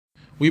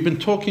We've been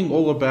talking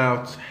all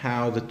about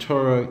how the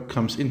Torah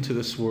comes into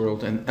this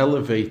world and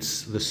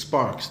elevates the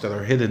sparks that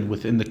are hidden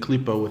within the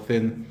klipa,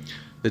 within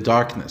the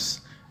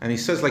darkness. And he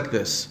says like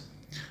this: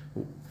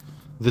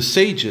 the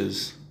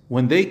sages,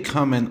 when they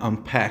come and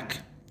unpack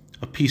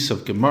a piece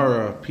of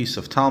Gemara, a piece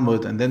of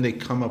Talmud, and then they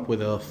come up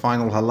with a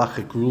final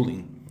halachic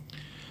ruling.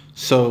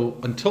 So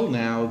until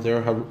now, their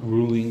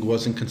ruling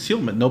was in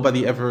concealment.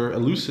 Nobody ever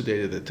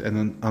elucidated it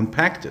and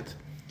unpacked it.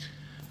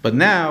 But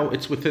now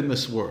it's within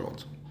this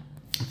world.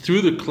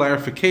 Through the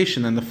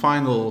clarification and the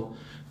final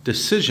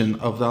decision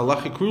of the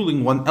halachic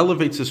ruling, one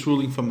elevates this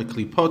ruling from the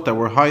klipot that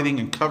were hiding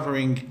and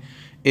covering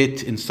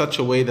it in such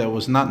a way that it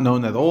was not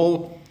known at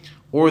all,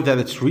 or that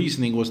its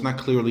reasoning was not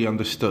clearly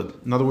understood.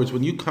 In other words,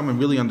 when you come and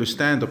really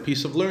understand a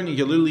piece of learning,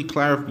 you're literally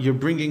you're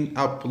bringing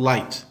up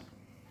light,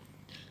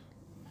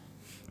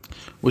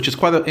 which is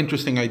quite an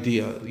interesting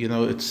idea. You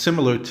know, it's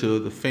similar to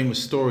the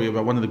famous story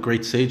about one of the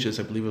great sages,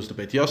 I believe it was the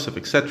Beit Yosef,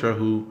 etc.,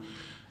 who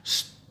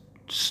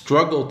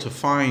struggled to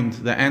find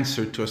the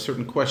answer to a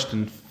certain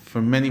question for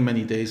many,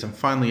 many days, and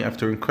finally,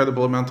 after an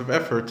incredible amount of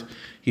effort,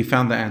 he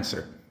found the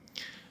answer.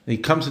 And he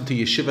comes into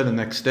yeshiva the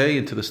next day,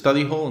 into the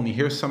study hall, and he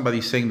hears somebody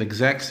saying the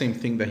exact same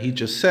thing that he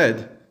just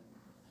said,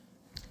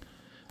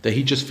 that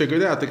he just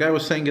figured out. The guy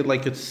was saying it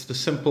like it's the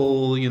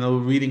simple,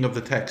 reading of the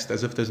text,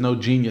 as if there's no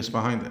genius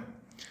behind it.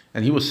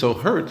 And he was so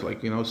hurt,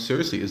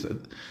 seriously,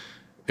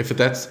 if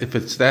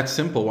it's that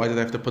simple, why did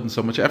I have to put in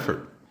so much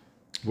effort?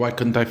 Why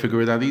couldn't I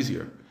figure it out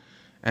easier?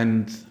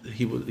 And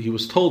he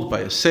was told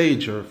by a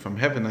sage or from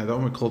heaven, I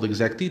don't recall the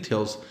exact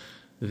details,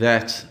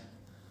 that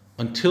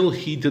until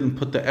he didn't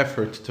put the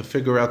effort to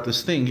figure out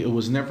this thing, it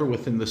was never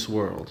within this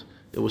world.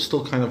 It was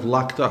still kind of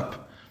locked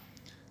up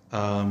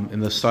in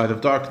the side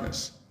of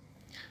darkness.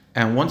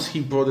 And once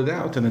he brought it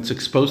out and it's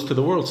exposed to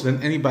the world, so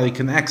then anybody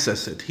can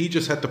access it. He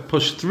just had to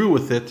push through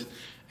with it,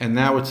 and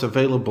now it's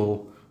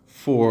available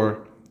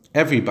for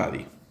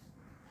everybody.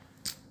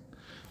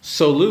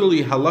 So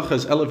literally, halacha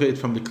is elevated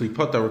from the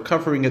klipot that were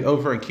covering it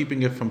over and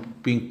keeping it from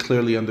being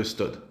clearly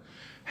understood.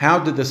 How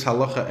did this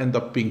halacha end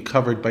up being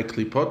covered by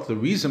klipot? The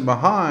reason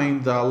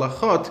behind the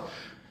halachot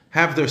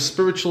have their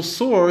spiritual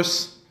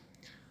source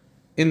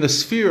in the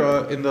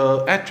sphera, in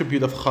the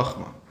attribute of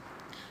chachma,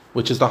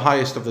 which is the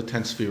highest of the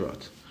 10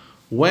 sphirot.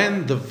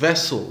 When the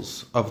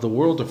vessels of the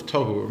world of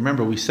tohu,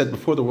 remember we said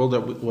before the world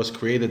that was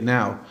created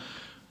now,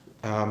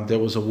 there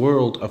was a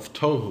world of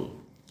tohu,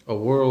 a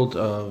world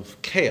of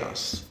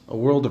chaos, a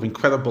world of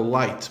incredible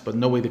light, but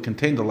no way to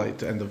contain the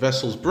light, and the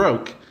vessels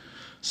broke.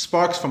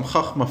 Sparks from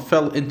Chachma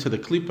fell into the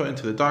Klipa,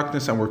 into the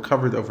darkness, and were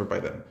covered over by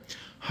them,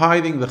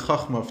 hiding the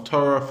Chachma of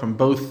Torah from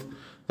both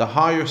the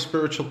higher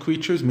spiritual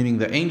creatures, meaning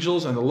the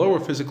angels, and the lower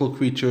physical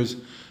creatures,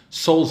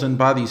 souls and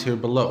bodies here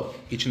below,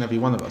 each and every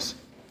one of us.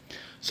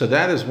 So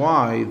that is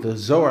why the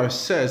Zohar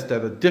says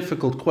that a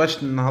difficult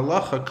question in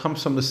halacha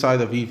comes from the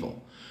side of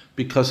evil,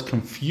 because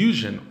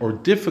confusion or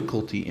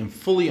difficulty in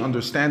fully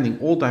understanding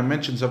all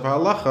dimensions of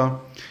halacha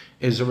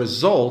is a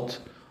result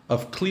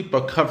of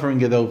klipa covering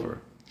it over.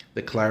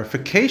 The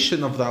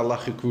clarification of the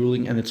halachic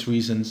ruling and its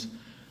reasons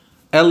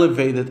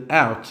elevated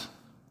out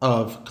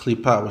of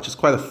klipa, which is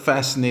quite a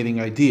fascinating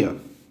idea.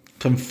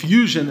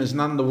 Confusion is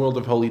not in the world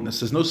of holiness.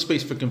 There's no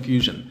space for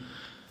confusion.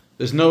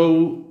 There's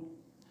no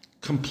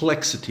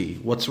complexity.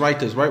 What's right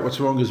is right, what's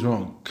wrong is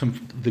wrong.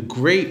 The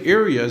gray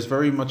area is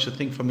very much a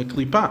thing from the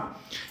klipa.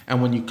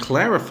 And when you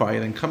clarify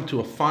it and come to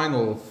a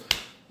final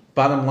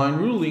bottom line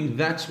ruling,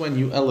 that's when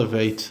you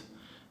elevate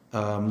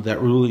that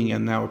ruling,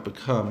 and now it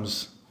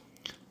becomes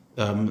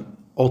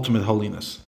ultimate holiness.